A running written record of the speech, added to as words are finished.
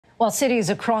While cities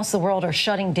across the world are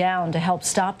shutting down to help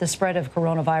stop the spread of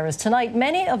coronavirus tonight,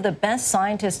 many of the best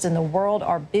scientists in the world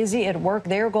are busy at work.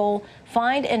 Their goal,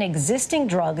 find an existing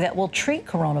drug that will treat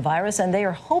coronavirus, and they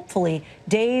are hopefully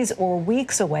days or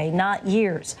weeks away, not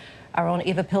years. Our own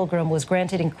Eva Pilgrim was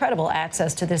granted incredible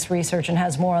access to this research and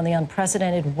has more on the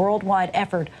unprecedented worldwide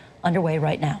effort underway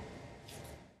right now.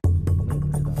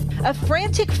 A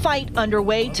frantic fight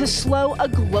underway to slow a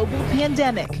global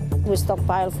pandemic. We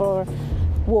stockpile for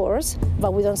wars,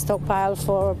 but we don't stockpile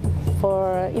for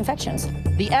infections.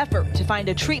 The effort to find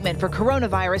a treatment for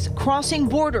coronavirus crossing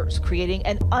borders, creating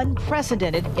an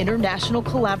unprecedented international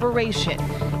collaboration.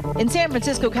 In San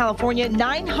Francisco, California,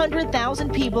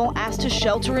 900,000 people asked to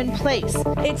shelter in place.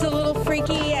 It's a little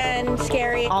freaky and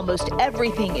scary. Almost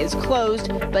everything is closed,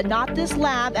 but not this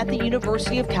lab at the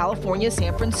University of California,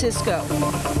 San Francisco.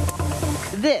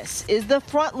 This is the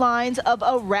front lines of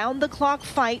a round-the-clock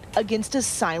fight against a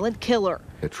silent killer.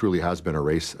 It truly has been a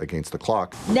race against the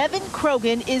clock. Nevin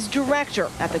Krogan is director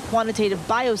at the Quantitative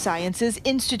Biosciences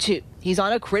Institute. He's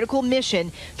on a critical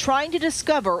mission trying to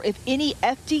discover if any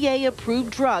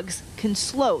FDA-approved drugs can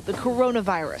slow the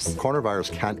coronavirus.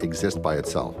 Coronavirus can't exist by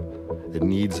itself. It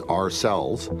needs our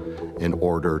cells in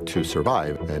order to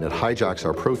survive, and it hijacks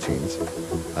our proteins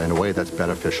in a way that's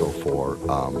beneficial for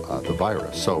the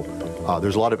virus. So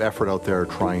there's a lot of effort out there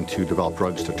trying to develop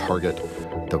drugs to target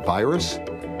the virus,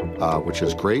 which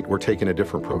is great. We're taking a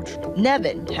different approach.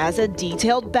 Nevin has a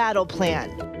detailed battle plan.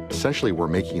 Essentially, we're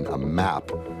making a map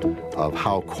of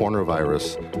how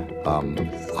coronavirus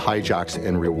hijacks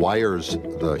and rewires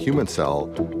the human cell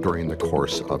during the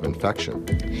course of infection.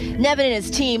 Nevin and his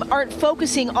team aren't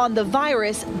focusing on the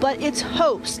virus, but its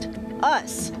host,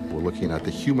 us. We're looking at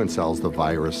the human cells the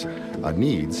virus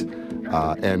needs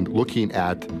and looking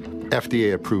at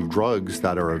FDA-approved drugs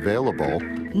that are available.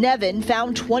 Nevin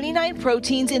found 29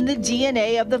 proteins in the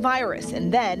DNA of the virus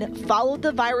and then followed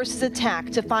the virus's attack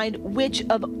to find which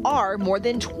of our more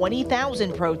than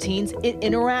 20,000 proteins it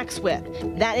interacts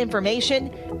with. That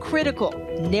information, critical,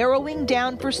 narrowing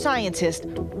down for scientists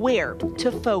where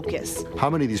to focus. How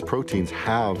many of these proteins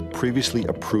have previously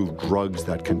approved drugs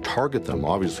that can target them,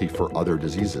 obviously, for other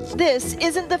diseases? This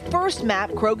isn't the first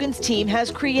map Krogan's team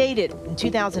has created. In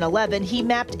 2011, he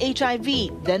mapped HIV,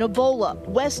 then Ebola,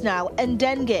 West Nile, and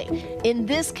dengue. In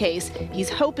this case, he's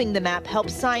hoping the map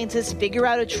helps scientists figure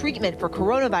out a treatment for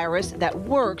coronavirus that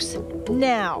works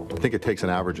now. I think it takes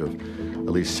an average of at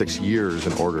least 6 years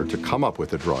in order to come up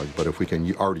with a drug, but if we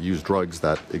can already use drugs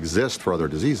that exist for other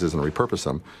diseases and repurpose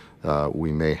them,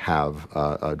 we may have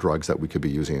drugs that we could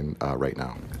be using right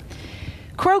now.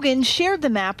 Krogan shared the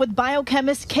map with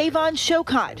biochemist Kayvon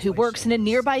Shokot, who works in a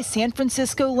nearby San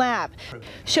Francisco lab.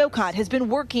 Shokot has been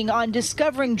working on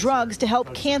discovering drugs to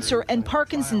help cancer and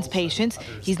Parkinson's patients.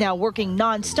 He's now working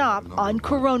nonstop on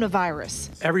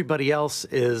coronavirus. Everybody else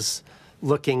is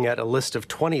looking at a list of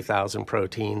 20,000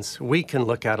 proteins. We can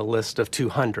look at a list of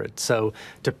 200. So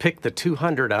to pick the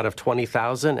 200 out of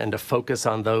 20,000 and to focus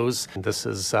on those, this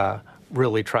is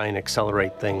really try and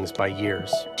accelerate things by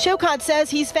years. Shokot says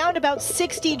he's found about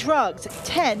 60 drugs,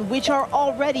 10 which are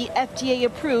already FDA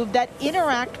approved that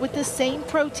interact with the same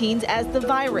proteins as the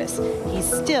virus. He's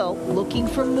still looking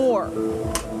for more.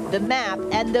 The map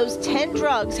and those 10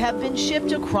 drugs have been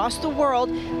shipped across the world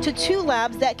to 2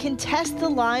 labs that can test the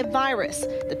live virus,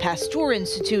 the Pasteur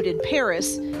Institute in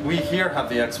Paris. We here have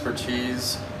the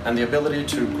expertise and the ability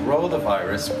to grow the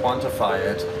virus, quantify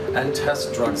it, and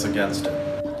test drugs against it.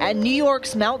 At New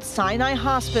York's Mount Sinai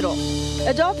Hospital.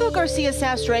 Adolfo Garcia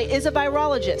Sastre is a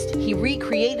virologist. He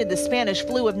recreated the Spanish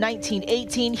flu of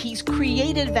 1918. He's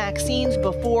created vaccines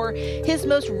before. His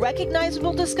most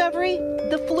recognizable discovery,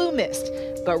 the flu mist.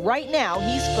 But right now,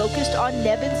 he's focused on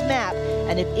Nevin's map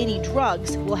and if any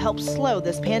drugs will help slow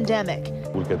this pandemic.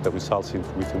 We'll get the results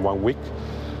within 1 week.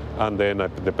 And then,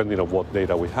 depending on what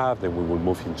data we have, then we will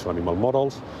move into animal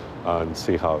models and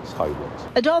see how it works.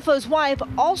 Adolfo's wife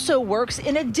also works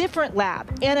in a different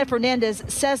lab. Ana Fernandez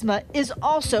Sesma is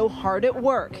also hard at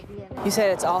work. You said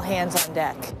it's all hands on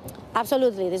deck.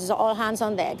 Absolutely, this is all hands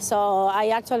on deck. So I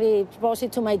actually proposed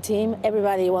it to my team.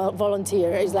 Everybody will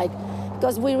volunteer. It's like,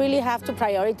 because we really have to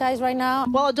prioritize right now.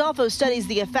 While Adolfo studies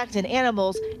the effect in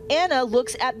animals, Anna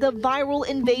looks at the viral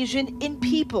invasion in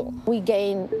people. We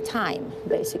gain time,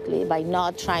 basically, by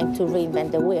not trying to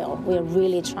reinvent the wheel. We're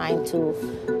really trying to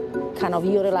kind of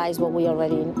utilize what we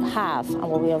already have and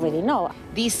what we already know.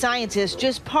 These scientists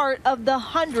just part of the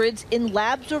hundreds in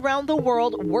labs around the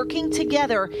world working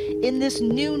together in this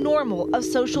new normal of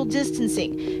social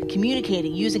distancing,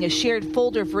 communicating using a shared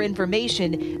folder for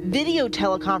information, video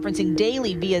teleconferencing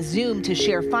daily via Zoom to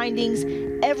share findings,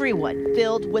 everyone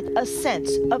filled with a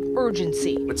sense of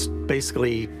urgency. It's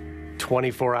basically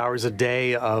 24 hours a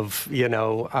day of,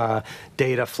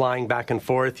 data flying back and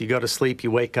forth. You go to sleep, you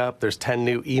wake up, there's 10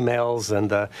 new emails, and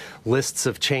the lists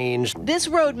have changed. This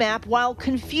roadmap, while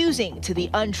confusing to the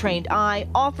untrained eye,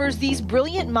 offers these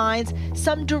brilliant minds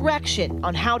some direction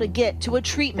on how to get to a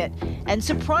treatment, and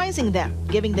surprising them,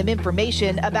 giving them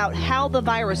information about how the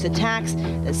virus attacks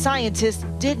that scientists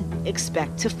didn't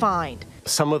expect to find.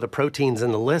 Some of the proteins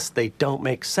in the list, they don't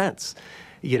make sense.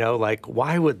 Like,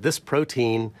 why would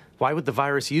the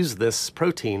virus use this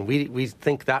protein? We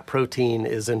think that protein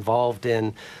is involved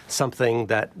in something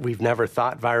that we've never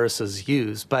thought viruses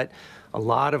use. But a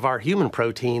lot of our human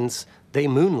proteins, they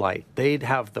moonlight. They'd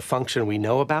have the function we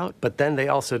know about, but then they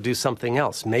also do something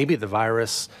else. Maybe the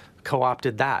virus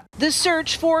co-opted that. The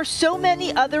search for so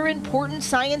many other important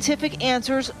scientific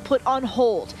answers put on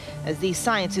hold as these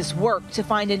scientists work to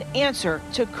find an answer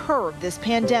to curb this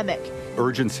pandemic.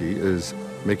 Urgency is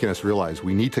making us realize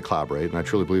we need to collaborate, and I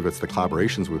truly believe it's the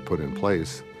collaborations we've put in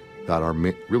place that are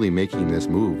really making this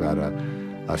move at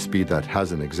a speed that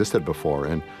hasn't existed before.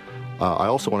 And I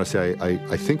also want to say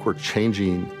I think we're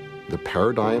changing the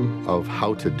paradigm of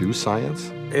how to do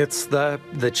science. It's the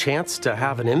chance to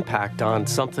have an impact on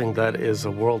something that is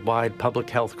a worldwide public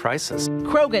health crisis.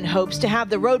 Krogan hopes to have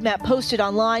the roadmap posted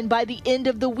online by the end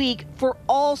of the week for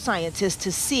all scientists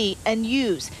to see and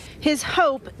use. His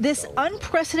hope, this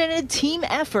unprecedented team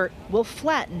effort will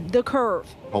flatten the curve.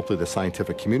 Hopefully the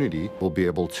scientific community will be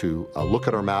able to look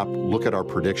at our map, look at our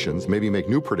predictions, maybe make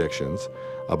new predictions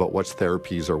about which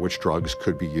therapies or which drugs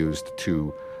could be used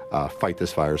to fight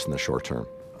this virus in the short term.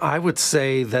 I would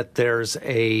say that there's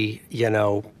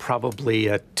probably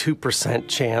a 2%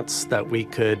 chance that we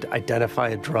could identify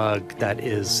a drug that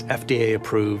is FDA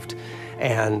approved,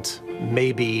 and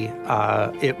maybe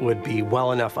it would be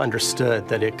well enough understood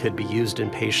that it could be used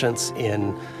in patients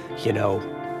in,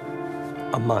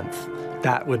 a month.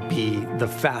 That would be the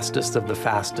fastest of the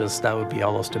fastest. That would be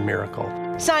almost a miracle.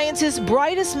 Scientists'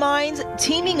 brightest minds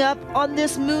teaming up on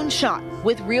this moonshot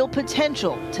with real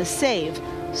potential to save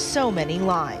so many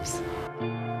lives.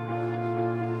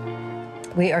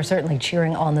 We are certainly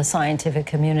cheering on the scientific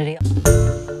community.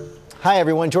 Hi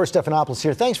everyone, George Stephanopoulos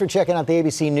here. Thanks for checking out the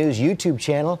ABC News YouTube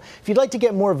channel. If you'd like to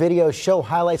get more videos, show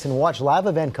highlights, and watch live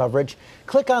event coverage,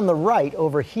 click on the right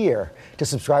over here to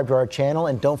subscribe to our channel,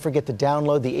 and don't forget to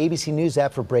download the ABC News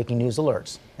app for breaking news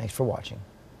alerts. Thanks for watching.